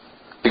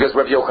 Because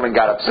Rabbi Yochanan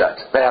got upset.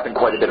 That happened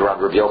quite a bit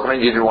around Rabbi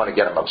Yochanan. You didn't want to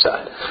get him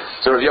upset.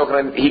 So Rabbi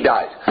Yochanan, he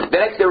died. The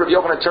next day, Rabbi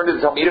Yochanan turned to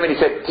the Talmidim and he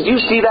said, "Did you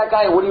see that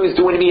guy and what he was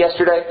doing to me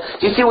yesterday?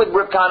 Did you see what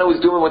Rav Kahana was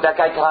doing, what that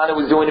guy Kahana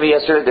was doing to me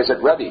yesterday?" They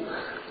said, "Rebbe,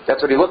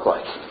 that's what he looked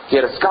like. He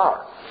had a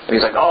scar." And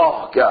he's like,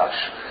 "Oh, gosh."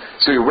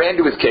 So he ran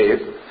to his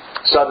cave.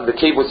 Saw that the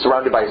cave was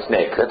surrounded by a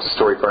snake. That's a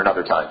story for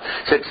another time.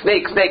 He said,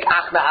 "Snake, snake,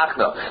 achna,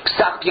 achna.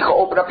 Psach picha,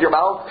 open up your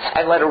mouth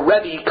and let a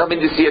Rebbe come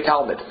in to see a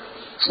Talmud."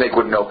 Snake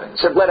wouldn't open.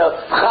 Said, "Let a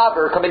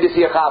Chaver come in to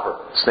see a Chaver."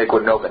 Snake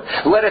wouldn't open.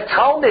 "Let a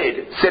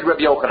Talmud," said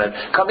Rabbi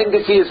Yochanan, "come in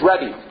to see his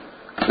Rebbe."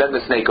 Then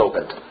the snake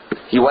opened.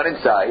 He went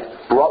inside,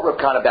 brought Rav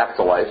Kahana back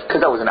to life,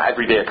 because that was an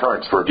everyday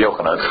occurrence for Rabbi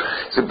Yochanan.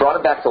 So brought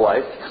him back to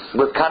life.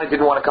 Rav Kahana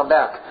didn't want to come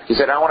back. He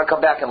said, "I don't want to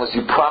come back unless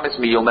you promise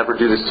me you'll never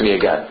do this to me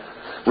again."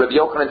 Rabbi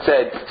Yochanan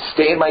said,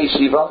 "Stay in my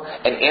yeshiva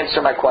and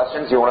answer my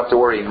questions. You won't have to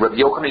worry." And Rabbi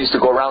Yochanan used to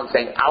go around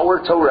saying, "Our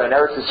Torah in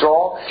Eretz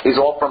Yisrael is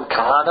all from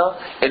Kahana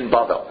and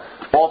Bavel.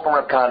 All from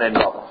Rav Kahana and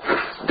Bavel."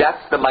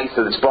 That's the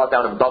Maisa that's brought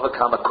down in Bava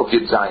Kama Kuf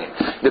Yud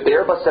Zayin. The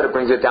Be'er Baseta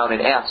brings it down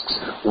and asks,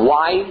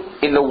 why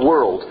in the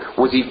world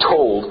was he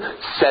told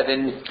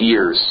 7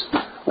 years?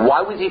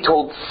 Why was he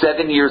told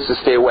 7 years to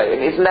stay away?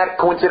 And isn't that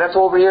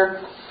coincidental over here?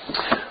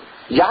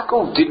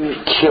 Yaakov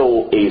didn't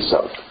kill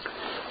Esav,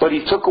 but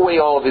he took away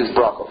all of his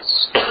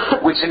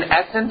brachos, which in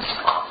essence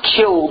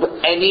killed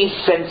any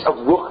sense of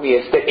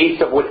ruchnius that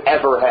Esav would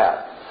ever have.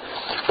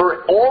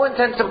 For all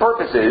intents and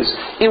purposes,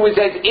 it was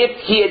as if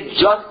he had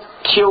just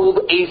killed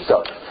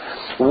Esav.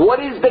 What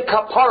is the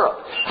kapara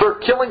for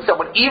killing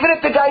someone, even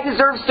if the guy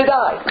deserves to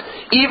die?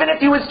 Even if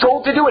he was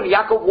told to do it,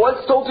 Yaakov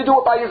was told to do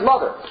it by his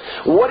mother.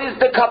 What is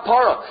the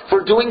kapara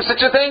for doing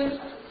such a thing?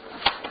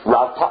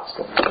 Rav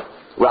Paskin.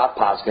 Rav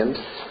Paskin,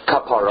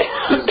 kapara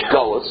is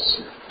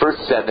gullus for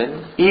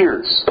 7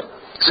 years.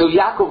 So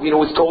Yaakov,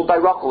 was told by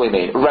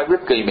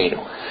Rivka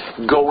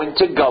Imenu, go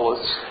into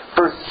gullus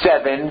for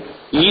 7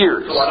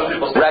 years.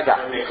 Rega.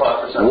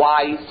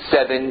 Why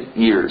 7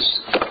 years?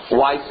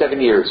 Why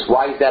 7 years?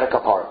 Why is that a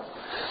kapara?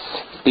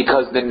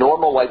 Because the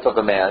normal life of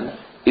a man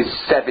is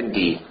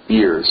 70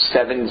 years,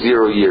 70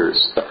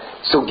 years.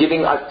 So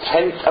giving a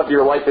tenth of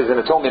your life as an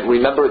atonement,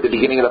 remember at the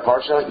beginning of the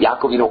parsha,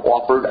 Yaakov,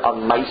 offered a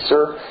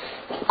meiser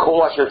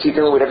Kol asher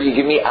titenu, whatever you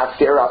give me,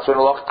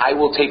 I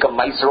will take a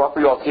meiser off for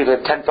you. I'll take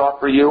a tenth off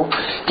for you.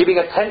 Giving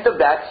a tenth of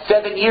that,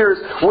 7 years,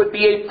 would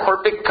be a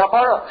perfect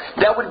kapara.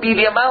 That would be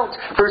the amount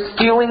for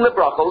stealing the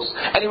brachos,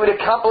 and he would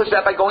accomplish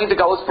that by going to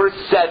Galus for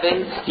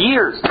 7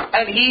 years.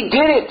 And he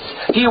did it.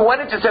 He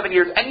went into 7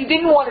 years, and he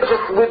didn't want to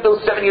just live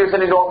those 7 years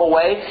in a normal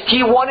way.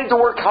 He wanted to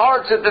work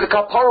hard so that the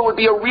kapara would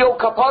be a real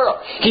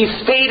kapara. He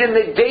stayed in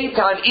the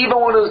daytime, even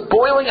when it was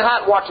boiling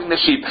hot, watching the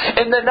sheep.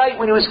 In the night,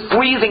 when it was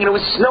freezing and it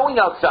was snowing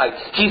outside,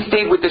 he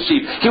stayed with the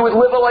sheep. He would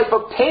live a life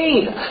of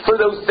pain for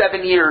those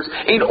 7 years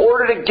in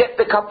order to get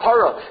the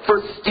kapara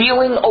for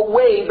stealing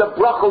away the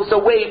brachos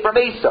away from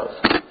Esav.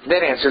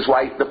 That answers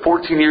why the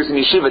 14 years in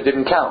yeshiva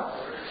didn't count.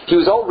 He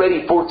was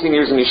already 14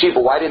 years in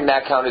yeshiva. Why didn't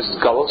that count as his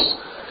galus?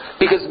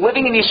 Because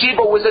living in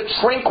yeshiva was a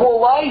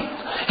tranquil life.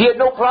 He had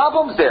no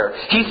problems there.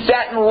 He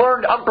sat and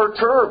learned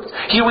unperturbed.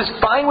 He was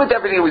fine with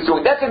everything he was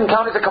doing. That didn't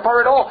count as a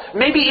kapara at all.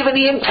 Maybe even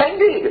he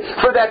intended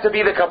for that to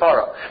be the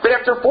kapara. But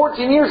after 14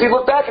 years, he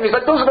looked back and he's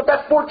like, those are the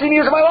best 14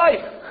 years of my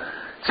life.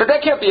 So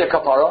that can't be a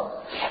kapara.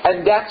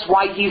 And that's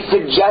why he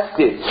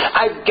suggested,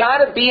 I've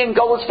got to be in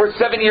Galus for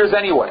 7 years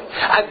anyway.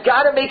 I've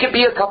got to make it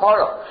be a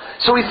kapara.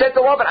 So he said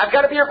to Lavan, I've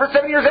got to be here for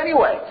 7 years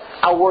anyway.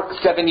 I'll work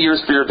 7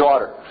 years for your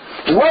daughter.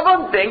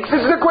 Lavan thinks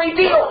this is a great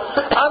deal.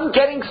 I'm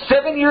getting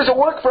 7 years of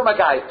work from a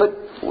guy. But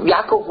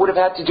Yaakov would have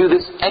had to do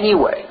this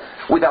anyway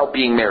without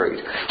being married.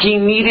 He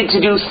needed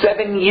to do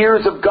 7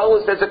 years of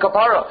Galus as a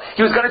kapara.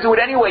 He was going to do it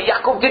anyway.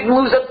 Yaakov didn't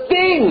lose a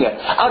thing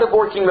out of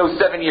working those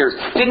 7 years.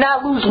 Did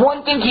not lose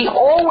one thing. He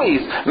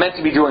always meant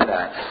to be doing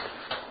that.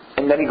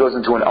 And then he goes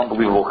into an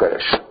unbelievable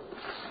Kiddush.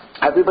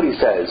 Everybody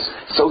says,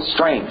 so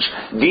strange,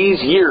 these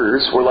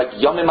years were like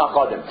Yomim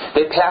Achadim.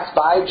 They passed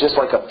by just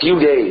like a few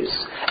days,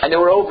 and they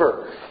were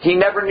over. He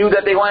never knew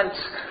that they went.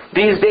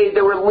 These days,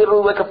 they were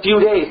literally like a few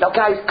days. Now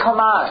guys,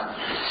 come on.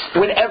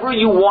 Whenever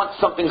you want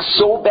something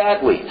so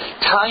badly,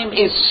 time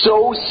is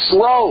so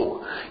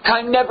slow.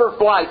 Time never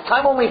flies.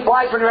 Time only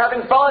flies when you're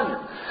having fun.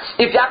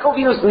 If Yaakov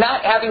Avinu's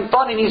not having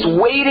fun and he's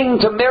waiting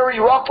to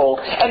marry Rachel,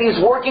 and he's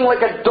working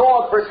like a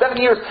dog for 7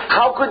 years,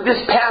 how could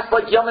this pass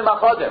like Yomim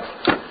Achadim?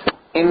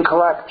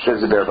 Incorrect, says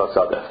the Be'er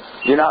Basada.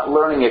 You're not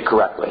learning it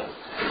correctly.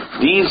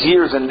 These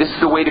years, and this is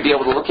the way to be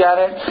able to look at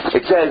it,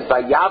 it says,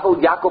 Vayavod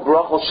Yaakov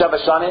Rachel Sheva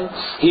Shanim,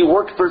 he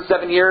worked for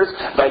 7 years,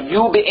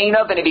 Vayu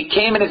Be'enav, and it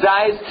became in his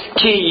eyes,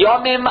 Ki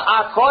Yomim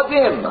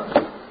Achadim,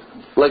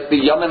 like the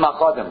Yomim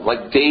Achadim,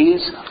 like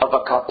days of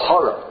a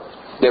kapara,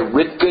 that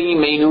Rivka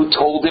Imenu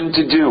told him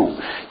to do,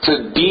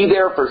 to be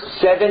there for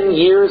 7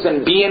 years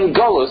and be in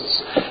Galus,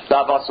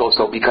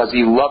 Davasoso, because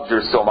he loved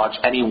her so much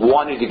and he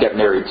wanted to get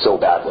married so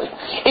badly.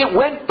 It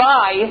went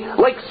by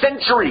like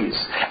centuries.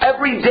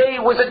 Every day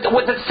was a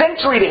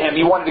century to him.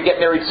 He wanted to get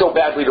married so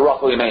badly to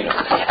Rachel Imenu.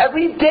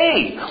 Every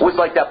day was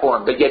like that for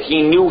him, but yet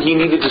he knew he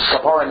needed to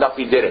kapara enough,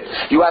 he did it.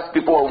 You asked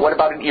before, what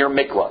about an Ir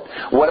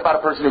Mikla? What about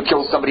a person who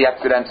kills somebody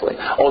accidentally?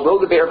 Although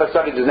the Be'er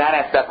Basadi does not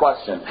ask that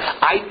question,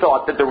 I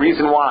thought that the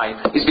reason why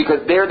is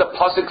because there the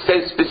pasuk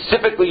says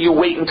specifically you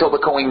wait until the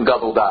Kohen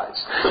Gadol dies.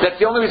 That's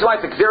the only reason why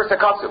it's a Gzeres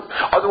HaKasuv.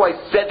 Otherwise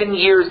 7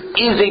 years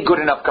is a good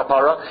enough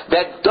kapara.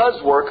 That does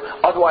work.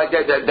 Otherwise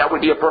that would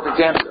be a perfect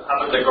answer.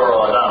 How about the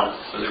Goel Adam?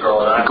 Does it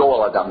Goel Adam?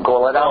 Goel Adam.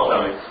 Goel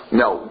Adam?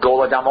 No.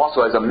 Goel Adam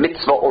also has a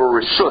mitzvah or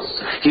a reshus.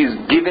 He's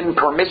given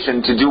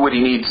permission to do what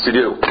he needs to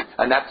do.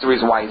 And that's the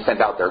reason why he's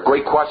sent out there.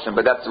 Great question,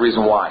 but that's the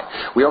reason why.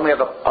 We only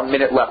have a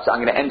minute left, so I'm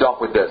going to end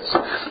off with this.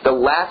 The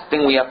last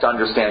thing we have to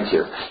understand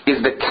here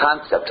is the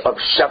concept of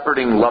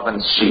shepherding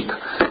Lavan's sheep.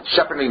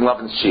 Shepherding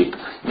Lavan's sheep.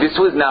 This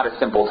was not a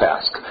simple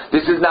task.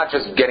 This is not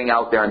just getting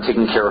out there and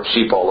taking care of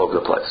sheep all over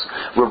the place.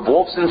 Rav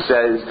Wolfson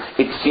says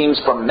it seems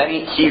from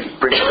many, he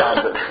brings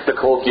down the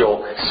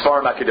colloquial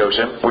Sfarim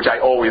HaKadoshim, which I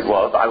always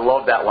love. I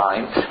love that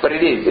line. But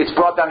it's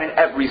brought down in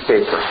every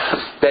sefer,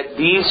 that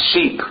these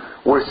sheep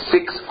were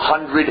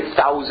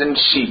 600,000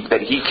 sheep that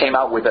he came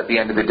out with at the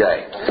end of the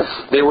day.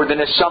 They were the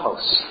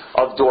neshamos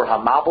of Dor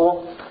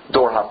HaMabul,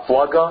 Dor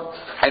HaFlaga,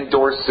 and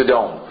Dor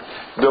Sodom.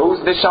 Those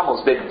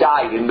neshamos that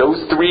died in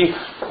those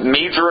 3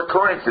 major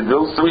occurrences,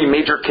 those 3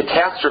 major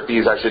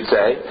catastrophes, I should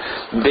say,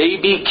 they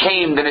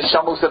became the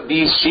neshamos of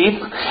these sheep,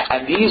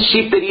 and these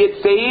sheep that he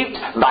had saved,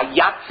 by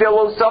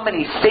Yatzel Osam, and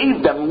he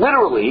saved them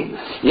literally,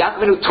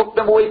 Yaakov who took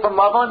them away from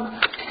Lavan,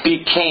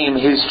 became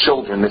his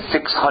children, the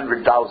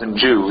 600,000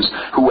 Jews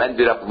who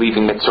ended up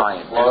leaving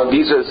Mitzrayim.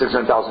 These are the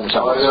 600,000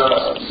 neshamos.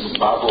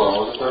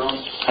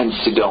 And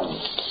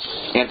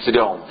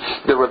Sodom.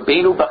 The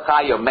Rabbeinu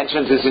Bachaya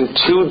mentions this in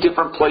 2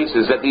 different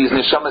places, that these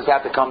neshamas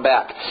had to come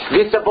back.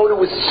 This avoda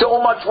was so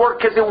much work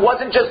because it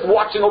wasn't just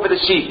watching over the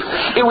sheep.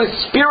 It was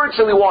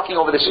spiritually watching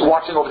over the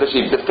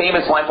sheep. The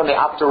famous line from the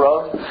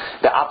Aptarov.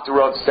 The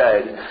Aptarov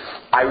said,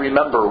 I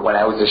remember when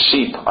I was a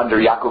sheep under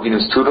Yaakov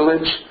Avinu's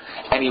tutelage,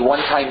 and he one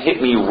time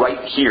hit me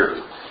right here.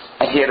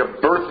 And he had a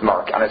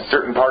birthmark on a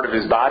certain part of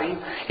his body.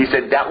 He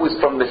said that was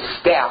from the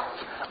staff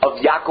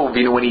of Yaakov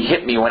Avinu when he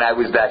hit me when I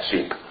was that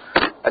sheep.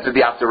 That's what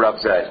the After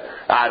Rav said.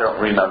 I don't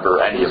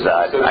remember any of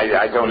that.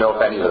 I don't know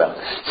if any of them.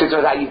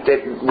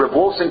 Rav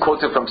Wolfson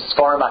quotes it from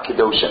Sfarim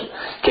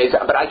HaKadoshim. Okay,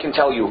 but I can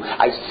tell you,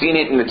 I've seen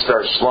it in the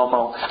Tzar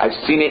Shlomo. I've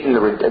seen it in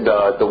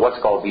the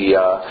what's called the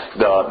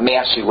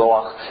Mea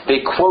Shiloach.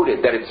 They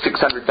quoted that it's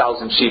 600,000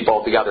 sheep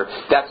altogether.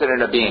 That's what it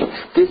ended up being.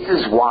 This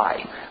is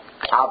why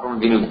Avram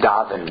Avinu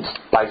davened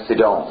by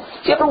Sidon.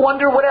 Do you ever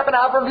wonder what happened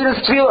to Avram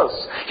Avinu's tefillos?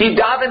 He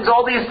davens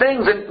all these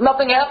things and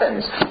nothing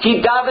happens.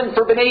 He davened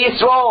for Bnei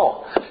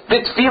Yisrael.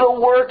 The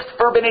tefillah worked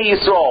for Bnei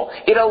Yisrael.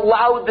 It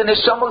allowed the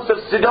neshamos of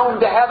Sidon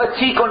to have a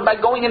tikkun by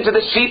going into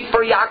the sheep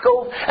for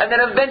Yaakov and then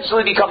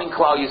eventually becoming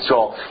Klal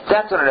Yisrael.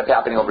 That's what ended up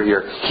happening over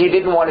here. He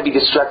didn't want to be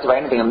distracted by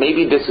anything, and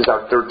maybe this is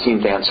our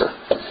 13th answer.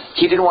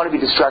 He didn't want to be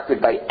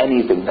distracted by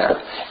anything there.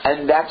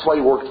 And that's why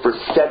he worked for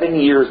 7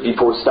 years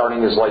before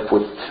starting his life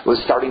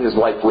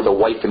with a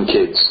wife and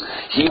kids.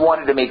 He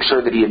wanted to make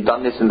sure that he had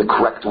done this in the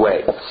correct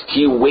way.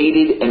 He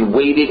waited and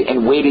waited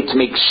and waited to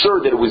make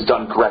sure that it was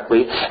done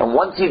correctly. And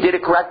once he did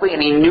it correctly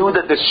and he knew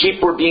that the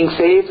sheep were being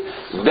saved,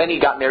 then he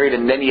got married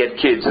and then he had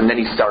kids and then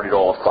he started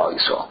all of Klal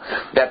Yisrael.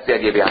 That's the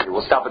idea behind it.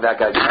 We'll stop with that,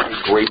 guys. Have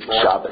a great Shabbat.